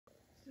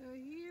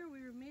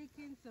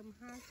some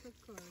hassa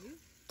curry.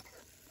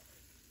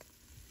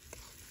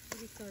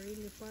 See the curry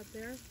in the pot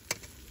there?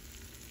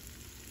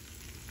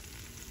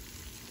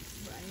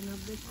 Frying up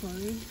the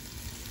curry.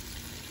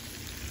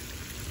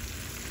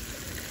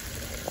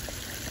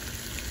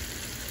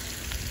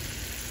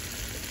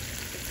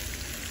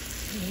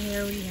 And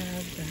here we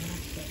have the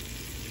hassa.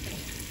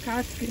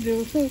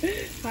 Cascadoo,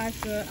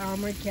 hassa,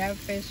 armored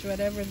catfish,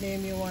 whatever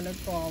name you want to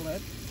call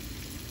it.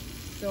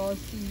 It's all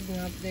seasoned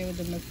up there with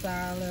the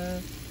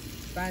masala,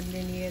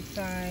 bandania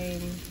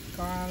thyme,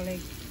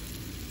 garlic,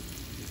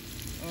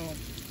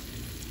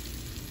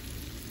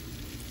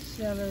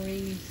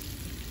 celery.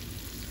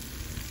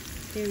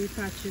 Here we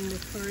patching the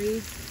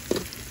curry.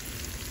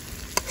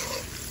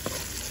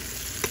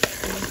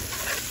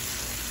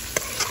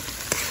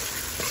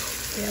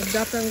 We have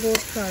duck and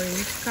goat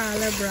curry,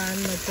 Kala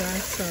brand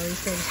Madras curry,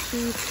 some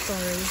cheese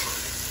curry,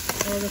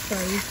 all the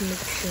curries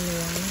mixed in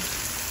one.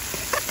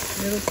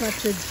 Little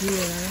touch of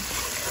jeera.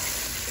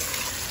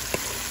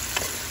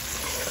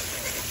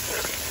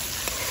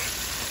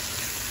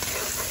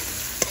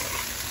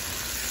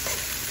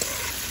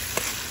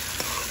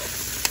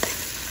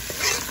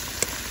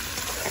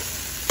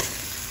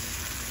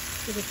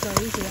 So the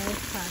curries well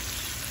patched.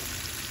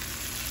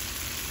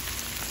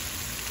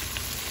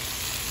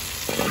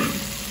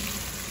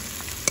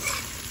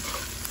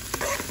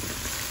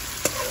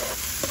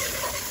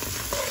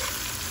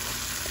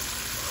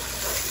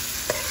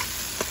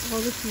 All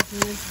the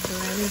seasonings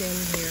blend in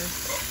here.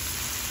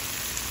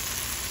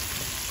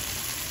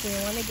 So you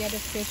want to get a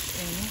fish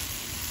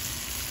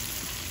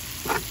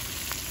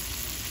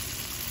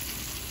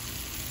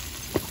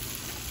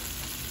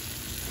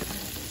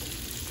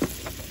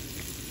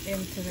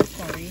into the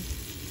curry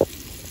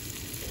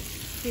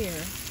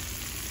here.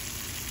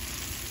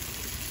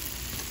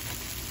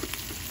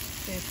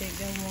 So you take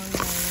them one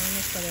by one,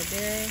 you put it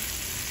there.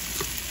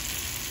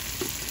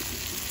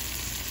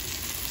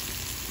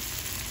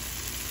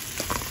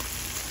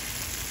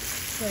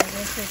 So I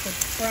guess I could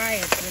fry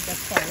it with the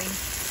curry.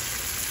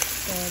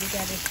 So I already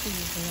got it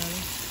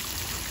seasoned.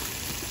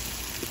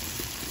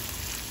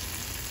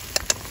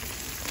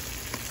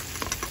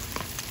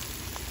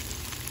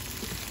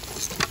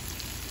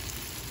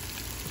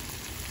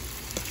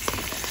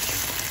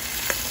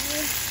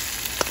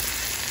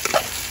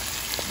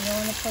 You don't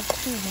want to put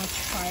too much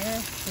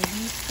fire. So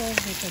these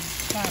folks, they could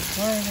start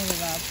burning it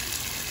up.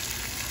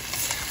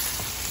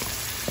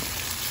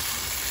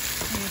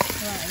 You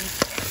fry it.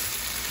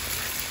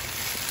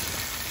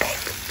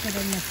 So the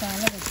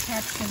masala will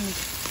catch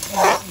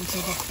into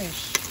the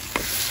fish.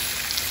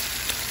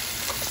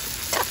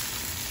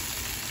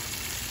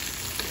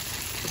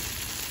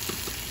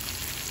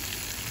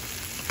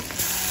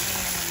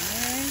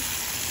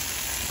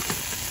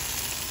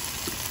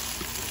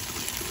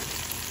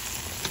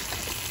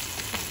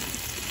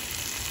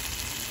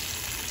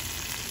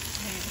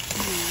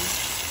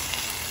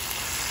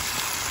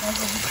 There's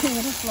a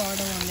little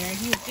Florida one there.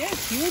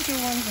 There's huger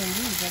ones than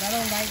these, but I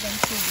don't like them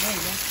too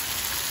big.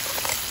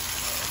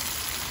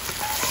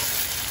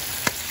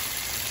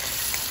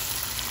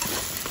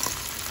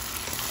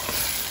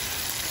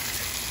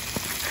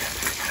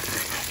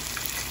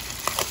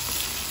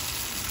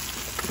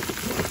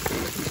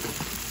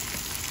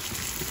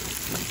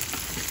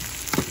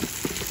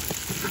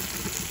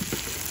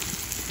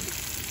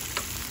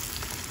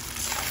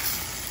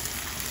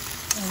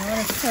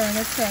 Turn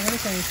it so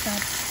it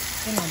stops,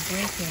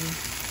 breaking.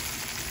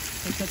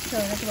 You could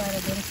turn it while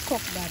it doesn't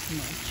cook that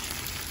much.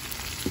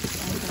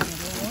 That's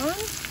another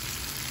one.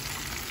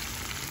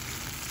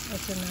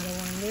 That's another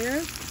one there.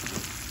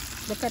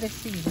 Look at the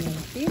seasoning,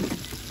 see?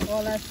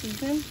 All that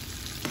seasoning.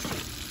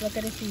 Look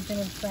at the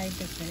seasoning inside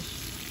the fish.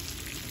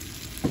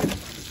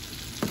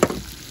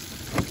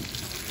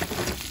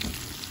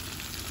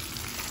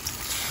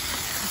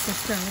 You could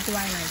turn it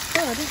while I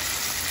could.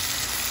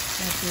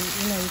 But you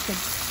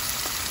could.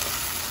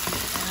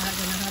 I'm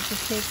gonna have to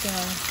shake it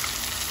up.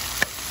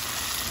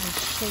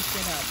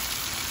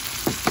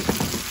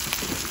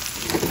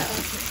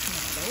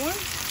 Another one.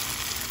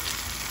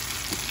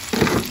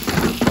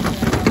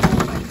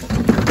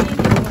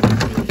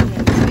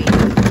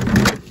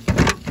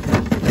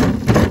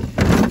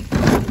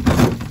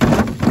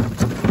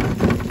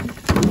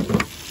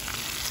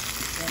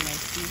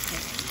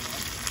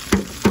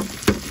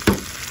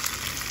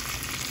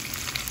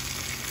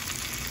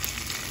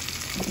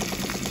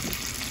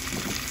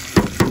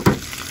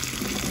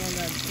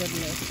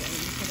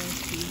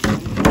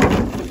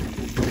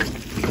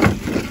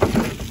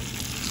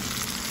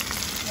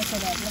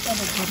 Look at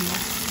the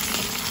goodness.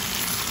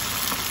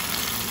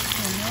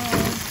 So now,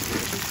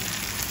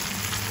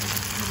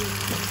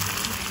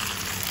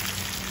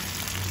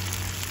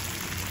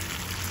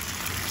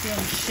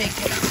 shake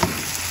it up.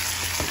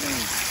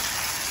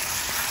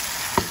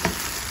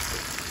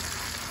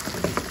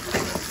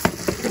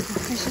 The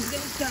fish is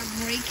going to start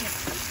breaking.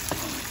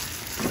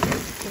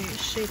 So you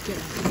shake it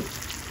up.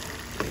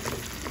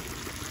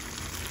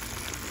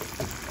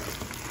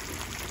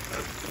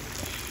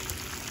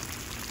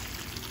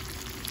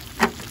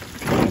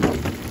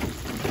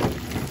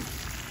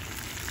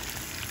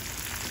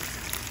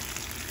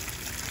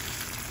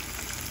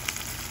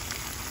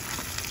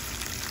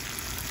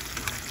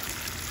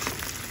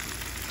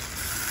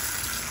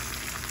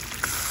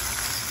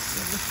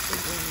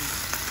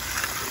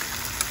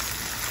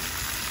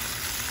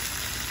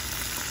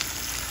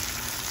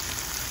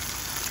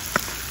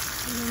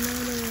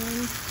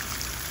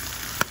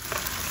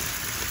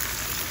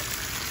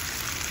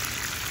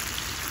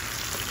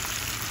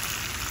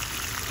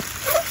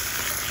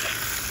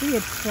 see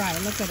it fry.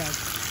 Look at that.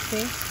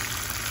 See?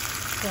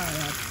 Fry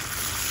up.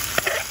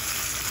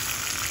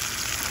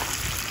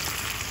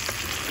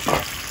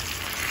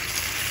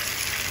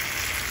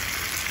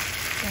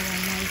 Got a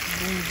nice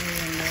ginger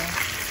in there.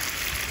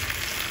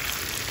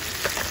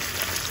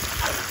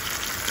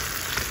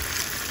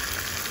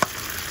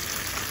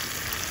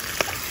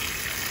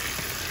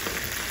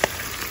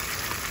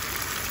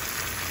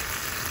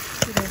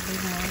 See that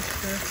big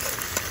monster?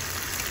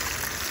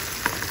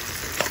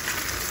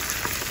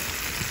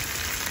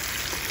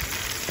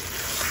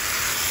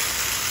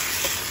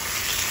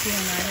 Yeah, I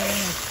don't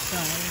want to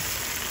fry.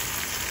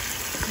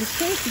 It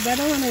tastes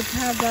better when it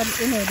have that,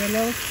 you know, the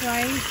little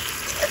fries.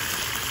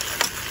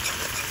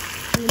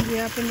 When you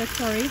up in the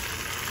curry,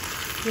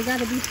 you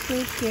gotta be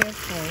so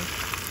careful.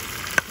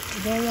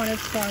 You don't want to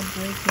start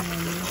breaking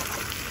on you.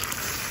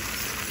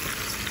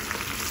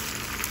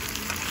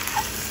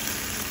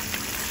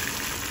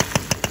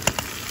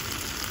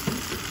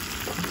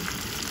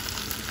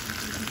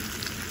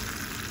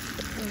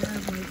 I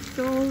have my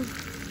stove.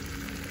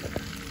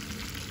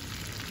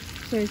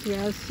 So it's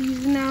well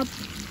seasoned up.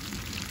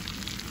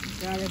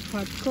 Got the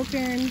pot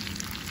cooking.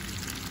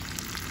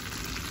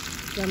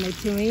 Got my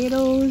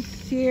tomatoes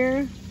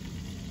here.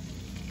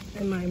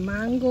 And my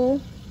mango.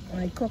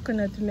 My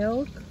coconut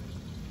milk.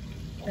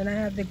 Then I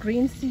have the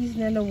green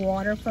seasoning, the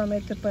water from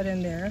it to put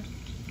in there.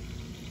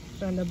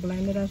 So I'm going to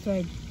blend it. That's why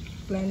I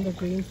blend the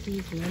green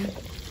seasoning.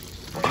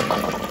 I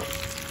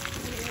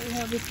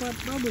have the pot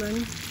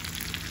bubbling.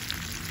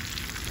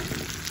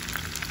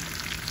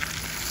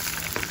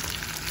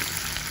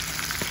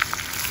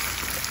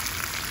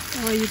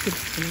 Oh, you could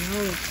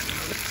smell it.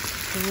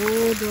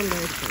 So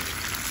delicious.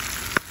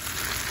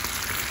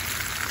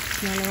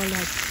 Smell all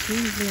that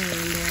seasoning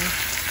in there.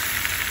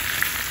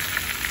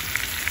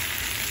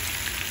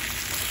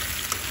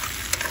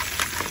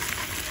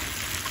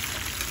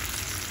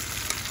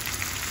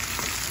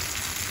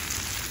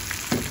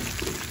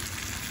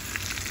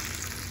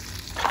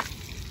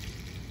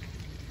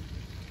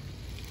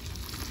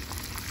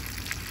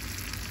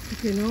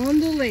 Cooking on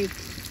the lake,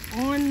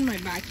 on my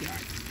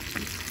backyard.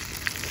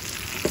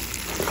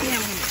 Yeah,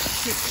 I'm gonna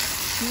ship it.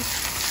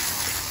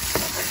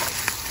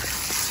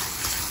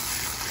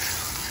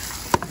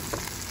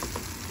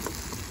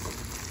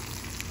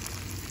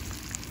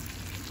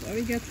 So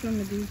we got some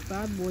of these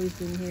bad boys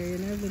in here, you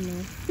never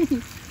know.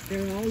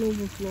 They're all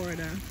over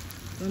Florida.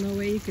 Don't know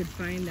where you could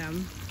find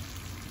them.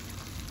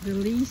 The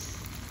least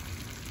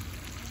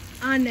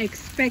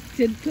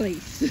unexpected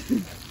place.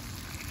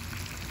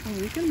 Oh,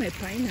 look at my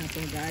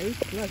pineapple, guys.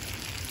 Look.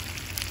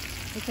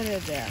 Look at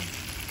it there.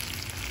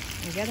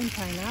 I'm getting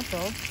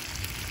pineapple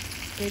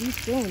pretty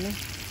soon.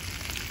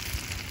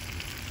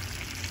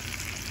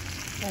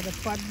 Got a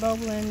pot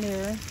bubbling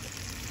there.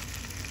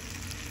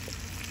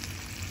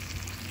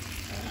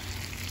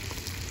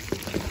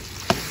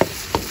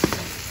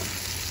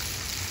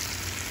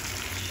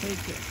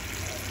 Shake it.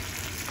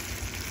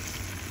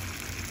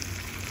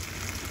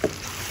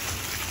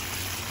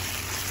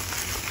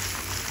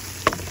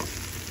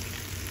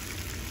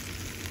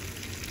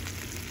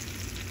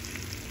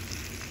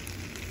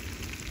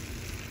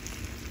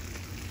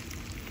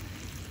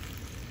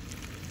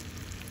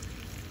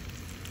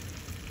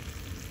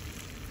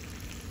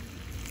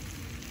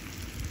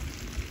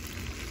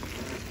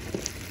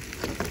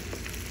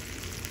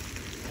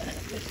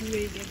 This is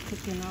where you get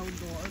cooking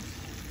outdoors.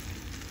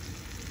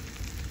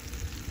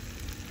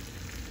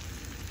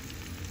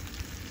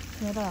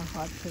 Not that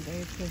hot today,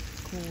 it's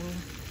just cool.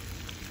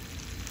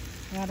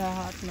 Not that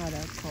hot, not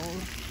that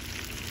cold.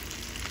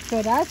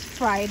 So that's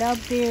fried up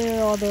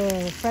there, all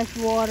the fresh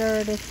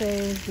water, this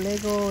is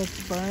Lego, it's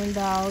burned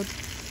out.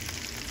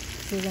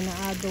 So you're gonna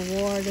add the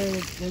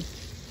water, the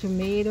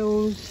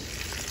tomatoes.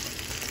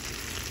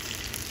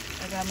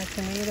 I got my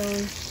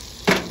tomatoes.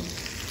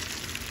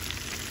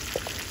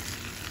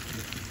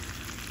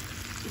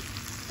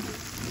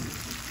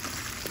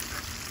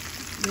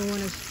 You don't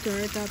want to stir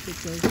it up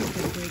because you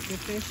can break the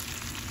fish.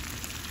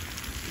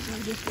 So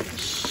I'm just gonna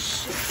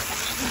shake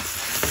it.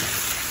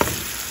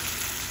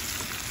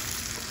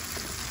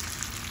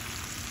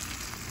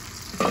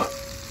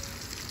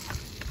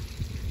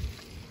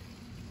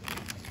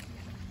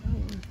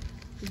 Oh,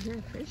 is there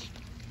a fish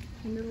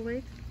in the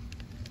lake?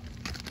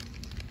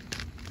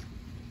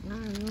 I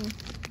don't know.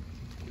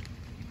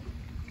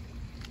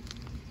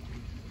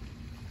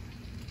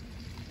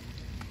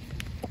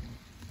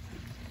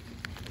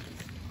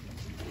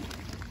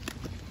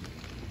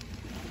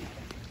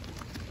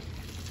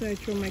 So I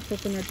throw my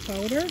coconut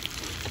powder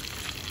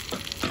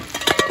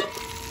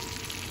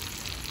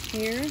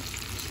here.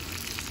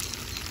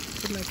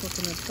 Put my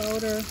coconut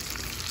powder.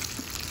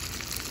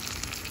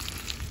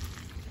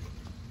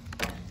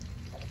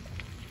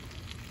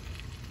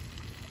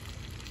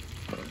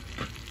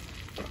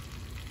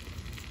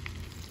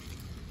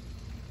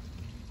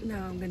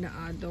 Now I'm gonna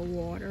add the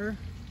water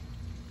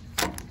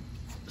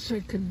so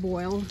it could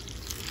boil.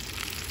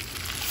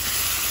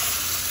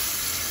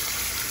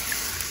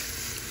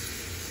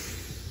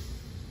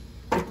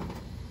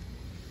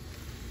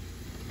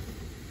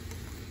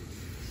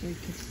 So it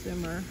could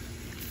simmer.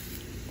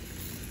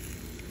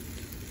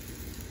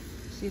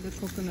 See the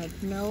coconut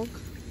milk.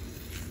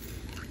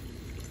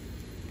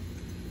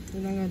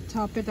 Then I'm going to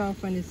top it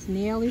off when it's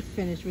nearly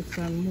finished with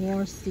some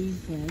more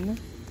seasoning.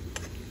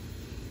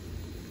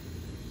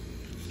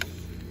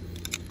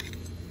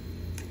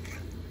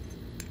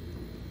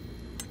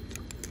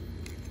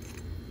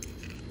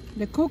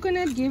 The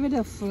coconut give it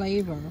a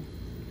flavor.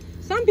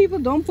 Some people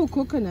don't put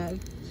coconut.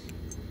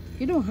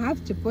 You don't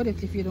have to put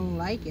it if you don't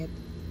like it.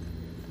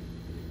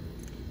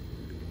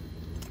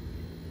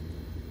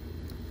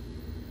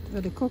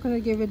 But the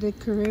coconut give it the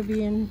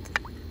Caribbean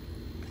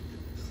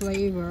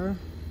flavor.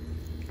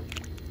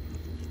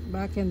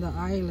 Back in the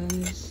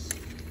islands,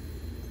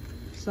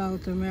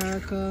 South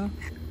America,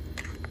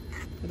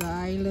 the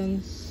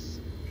islands,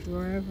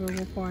 wherever,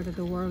 what part of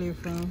the world you're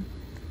from.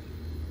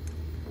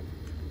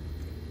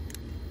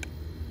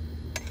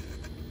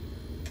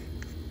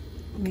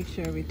 Make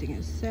sure everything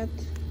is set.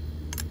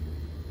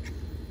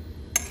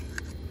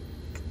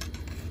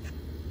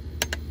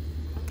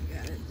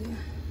 Got it there.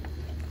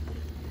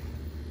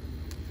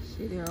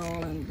 See, they're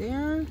all in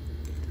there.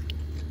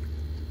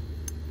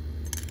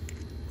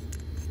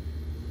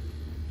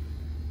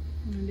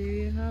 And there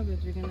you have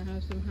it. You're gonna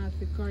have some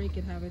hassa curry. You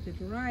could have it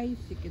with rice,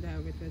 you could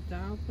have it with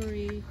dal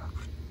curry,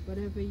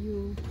 whatever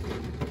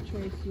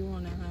choice you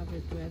wanna have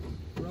it with,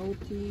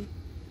 roti,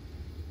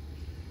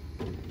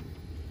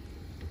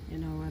 you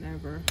know,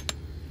 whatever.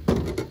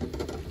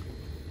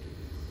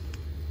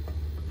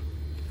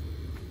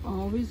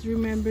 Always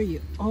remember, you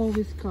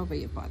always cover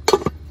your pot.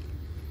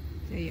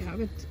 There you have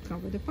it.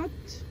 Cover the pot.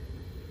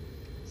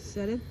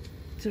 Set it.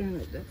 Turn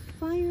up the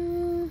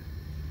fire.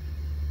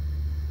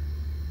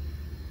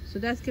 So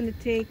that's gonna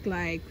take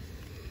like,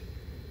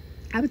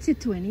 I would say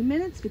 20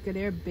 minutes because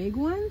they're big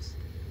ones.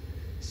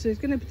 So it's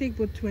gonna take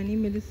about 20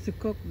 minutes to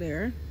cook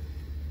there.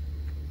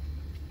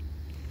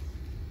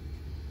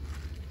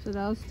 So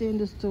that'll stay in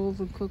the stove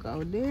and cook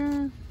out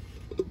there.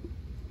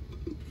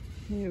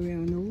 Here we're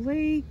on the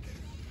lake.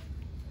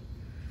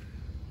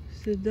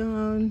 Sit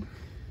down.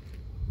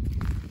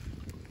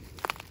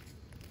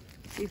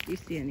 See if we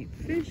see any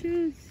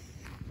fishes.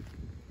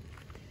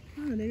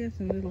 Oh, they got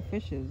some little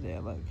fishes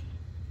there, look.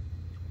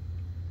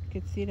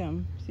 You can see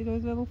them. See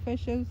those little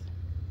fishes?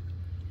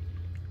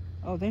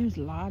 Oh, there's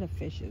a lot of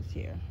fishes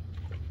here.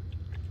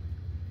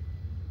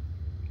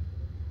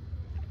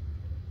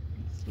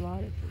 There's a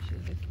lot of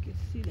fishes, if you can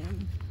see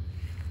them.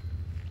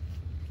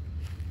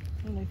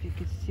 I don't know if you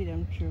can see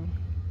them through.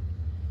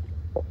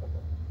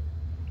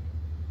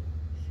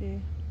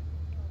 See?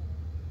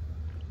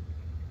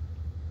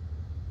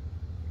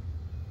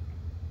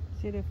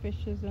 See the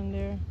fishes in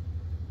there?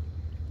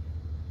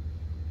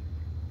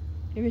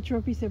 If you throw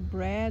a piece of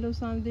bread or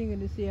something, you're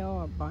gonna see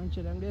a bunch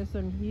of them. There's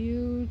some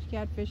huge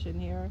catfish in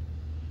here.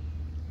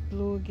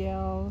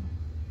 Bluegill.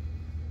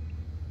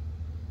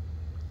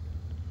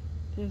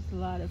 There's a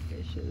lot of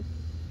fishes.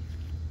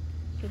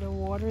 So the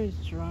water is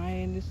dry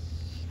in this,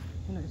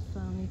 you know,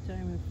 sunny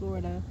time in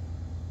Florida.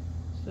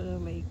 So the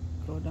lake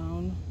go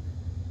down.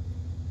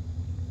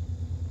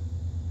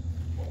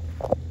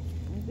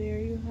 And there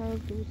you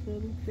have those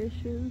little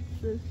fishes.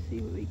 Let's see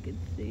what we can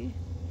see.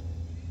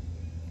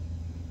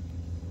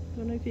 I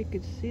don't know if you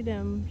could see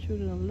them through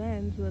the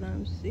lens, but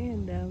I'm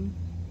seeing them.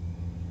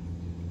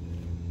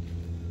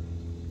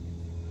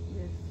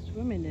 They're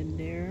swimming in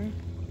there.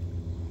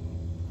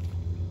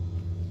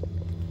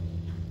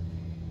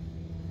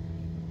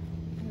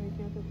 We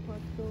got the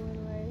pot going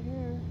right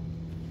here.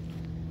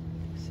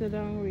 Sit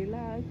down,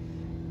 relax,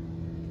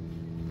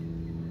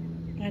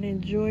 and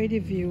enjoy the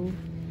view.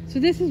 So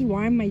this is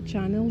why my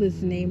channel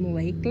is named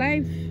Lake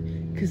Life,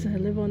 because I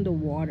live on the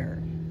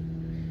water.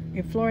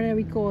 In Florida,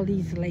 we call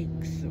these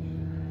lakes.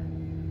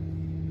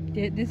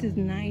 This is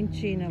 9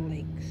 chain of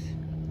lakes.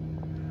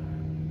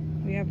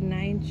 We have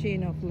 9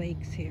 chain of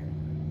lakes here.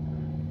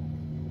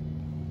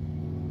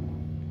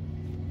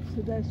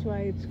 So that's why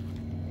it's,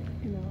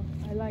 you know,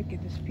 I like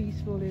it. It's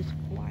peaceful, it's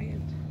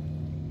quiet.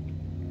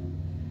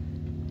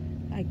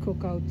 I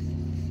cook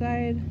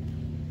outside.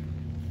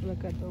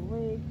 Look at the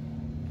lake.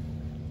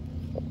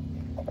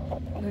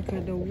 Look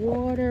at the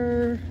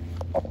water.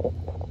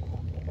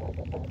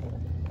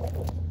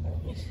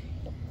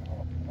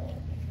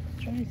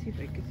 Trying to see if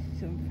I can see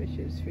some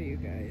fishes for you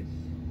guys.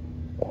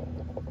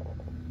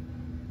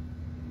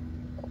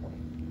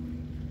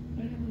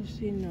 I don't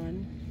see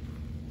none.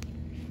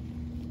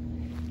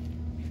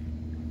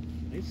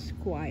 It's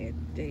quiet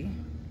day.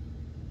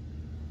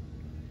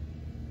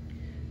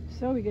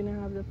 So we're gonna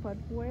have the pot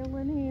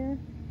boiling here.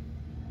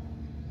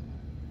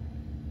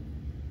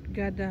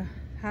 Got the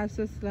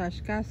hassa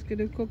 /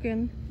 Cascadoo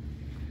cooking.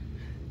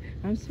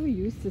 I'm so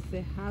used to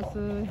say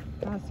hassa,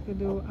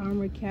 Cascadoo,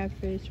 armored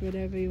catfish,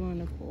 whatever you want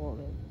to call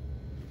it.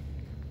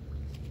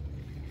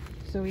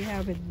 So we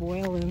have it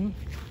boiling.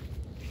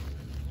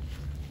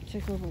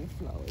 Check out my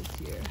flowers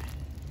here.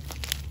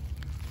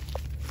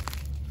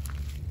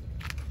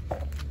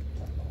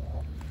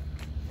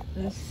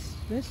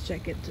 Let's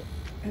check it.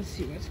 Let's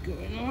see what's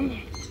going on.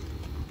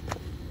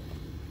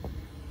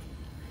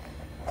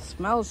 It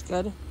smells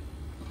good.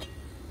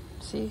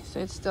 See, so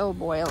it's still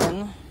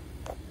boiling.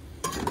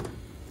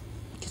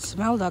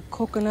 smell that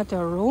coconut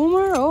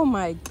aroma. Oh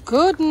my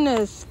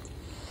goodness.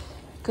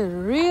 Could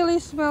really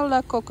smell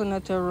that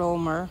coconut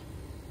aroma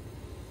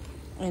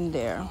in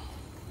there.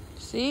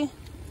 See?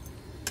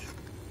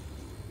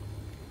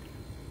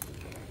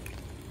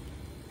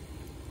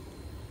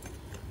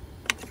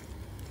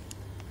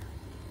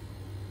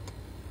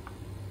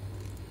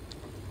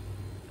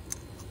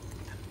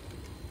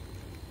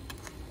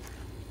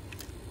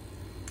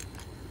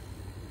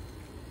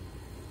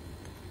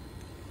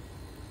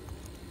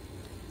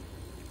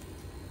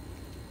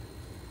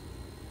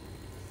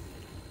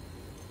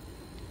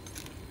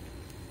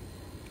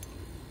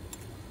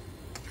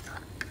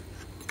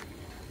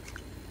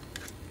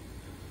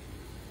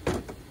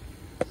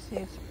 See,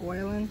 it's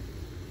boiling.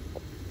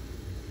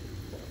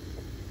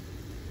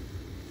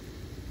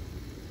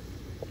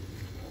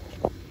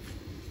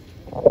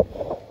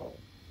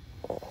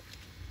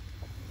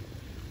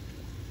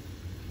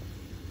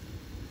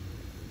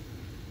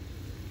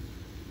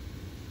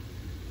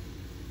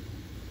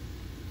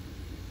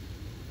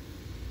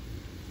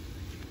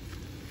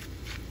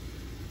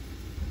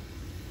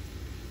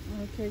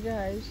 Okay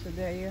guys, so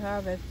there you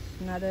have it.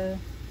 Another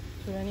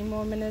 20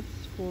 more minutes,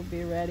 we'll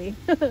be ready.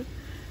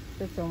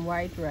 With some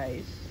white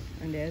rice,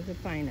 and there's a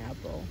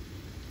pineapple.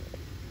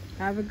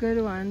 Have a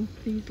good one.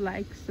 Please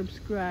like,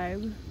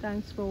 subscribe.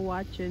 Thanks for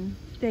watching.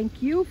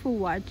 Thank you for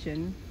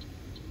watching.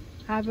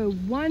 Have a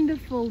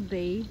wonderful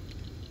day,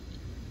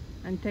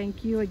 and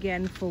thank you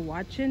again for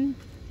watching.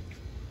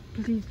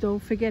 Please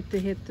don't forget to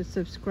hit the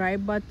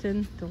subscribe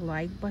button, the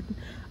like button.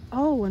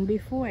 Oh, and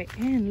before I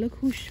end, look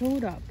who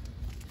showed up.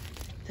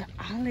 The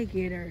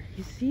alligator.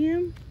 You see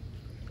him?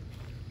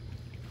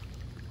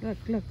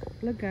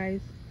 Look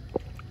guys.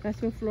 That's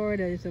what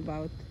Florida is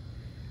about.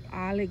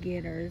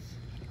 Alligators.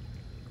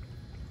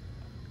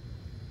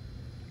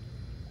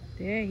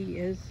 There he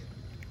is.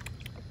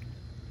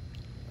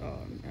 Oh,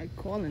 I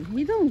call him.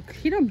 He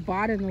don't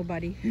bother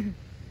nobody.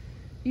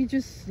 He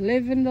just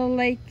live in the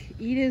lake,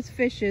 eat his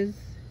fishes.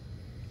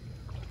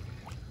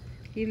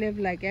 He live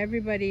like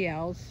everybody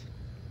else.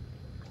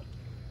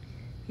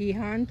 He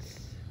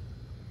hunts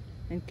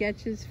and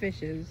catches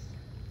fishes.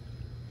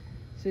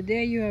 So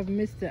there you have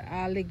Mr.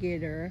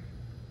 Alligator.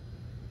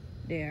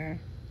 There,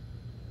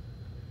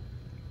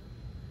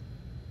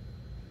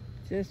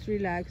 just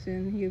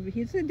relaxing.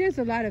 He said there's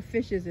a lot of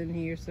fishes in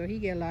here, so he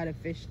get a lot of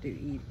fish to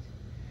eat.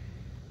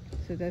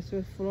 So that's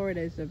what Florida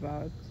is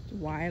about.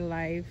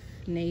 Wildlife,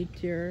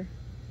 nature.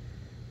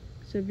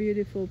 It's a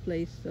beautiful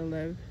place to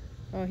live.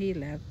 Oh, he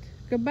left.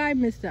 Goodbye,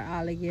 Mr.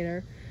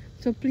 Alligator.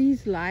 So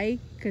please like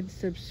and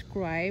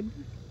subscribe,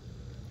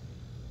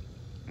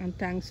 and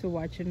thanks for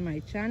watching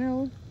my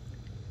channel.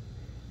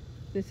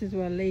 This is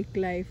what lake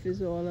life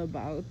is all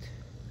about.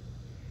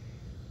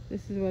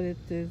 This is what it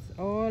is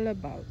all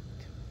about.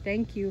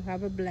 Thank you.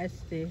 Have a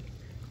blessed day.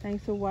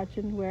 Thanks for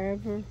watching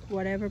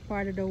whatever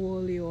part of the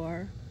world you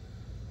are.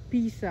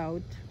 Peace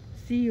out.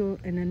 See you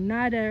in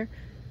another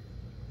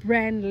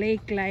brand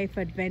lake life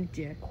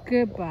adventure.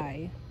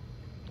 Goodbye.